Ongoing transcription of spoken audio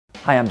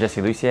Hi, I'm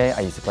Lussier.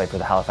 I used to play for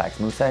the Halifax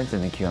Mooseheads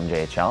in the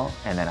QMJHL,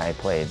 and then I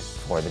played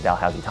for the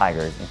Dalhousie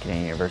Tigers in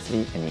Canadian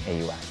University in the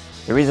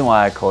AUS. The reason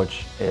why I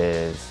coach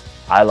is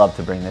I love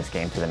to bring this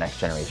game to the next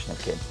generation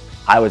of kids.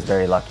 I was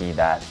very lucky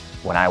that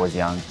when I was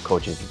young,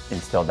 coaches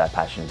instilled that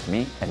passion into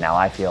me, and now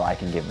I feel I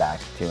can give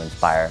back to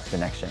inspire the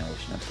next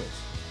generation of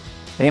kids.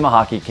 The game of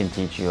hockey can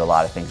teach you a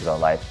lot of things about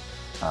life.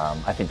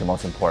 I think the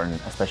most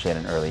important, especially at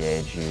an early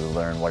age, you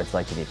learn what it's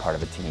like to be part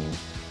of a team,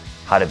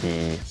 how to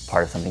be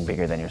part of something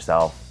bigger than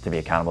yourself, to be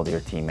accountable to your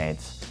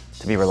teammates,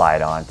 to be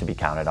relied on, to be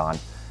counted on.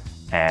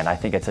 And I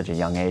think at such a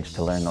young age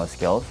to learn those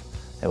skills,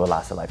 it will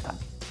last a lifetime.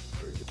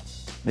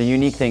 The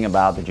unique thing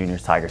about the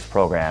Juniors Tigers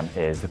program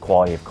is the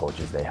quality of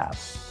coaches they have.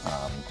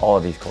 All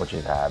of these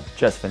coaches have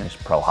just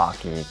finished pro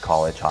hockey,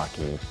 college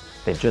hockey.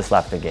 They've just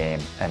left the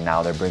game, and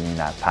now they're bringing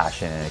that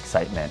passion and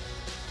excitement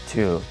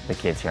to the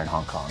kids here in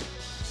Hong Kong.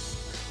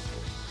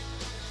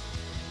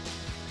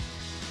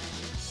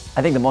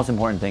 I think the most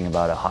important thing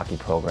about a hockey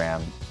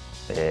program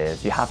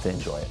is you have to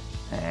enjoy it.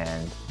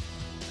 And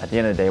at the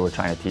end of the day, we're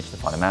trying to teach the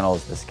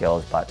fundamentals, the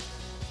skills, but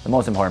the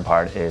most important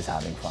part is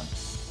having fun.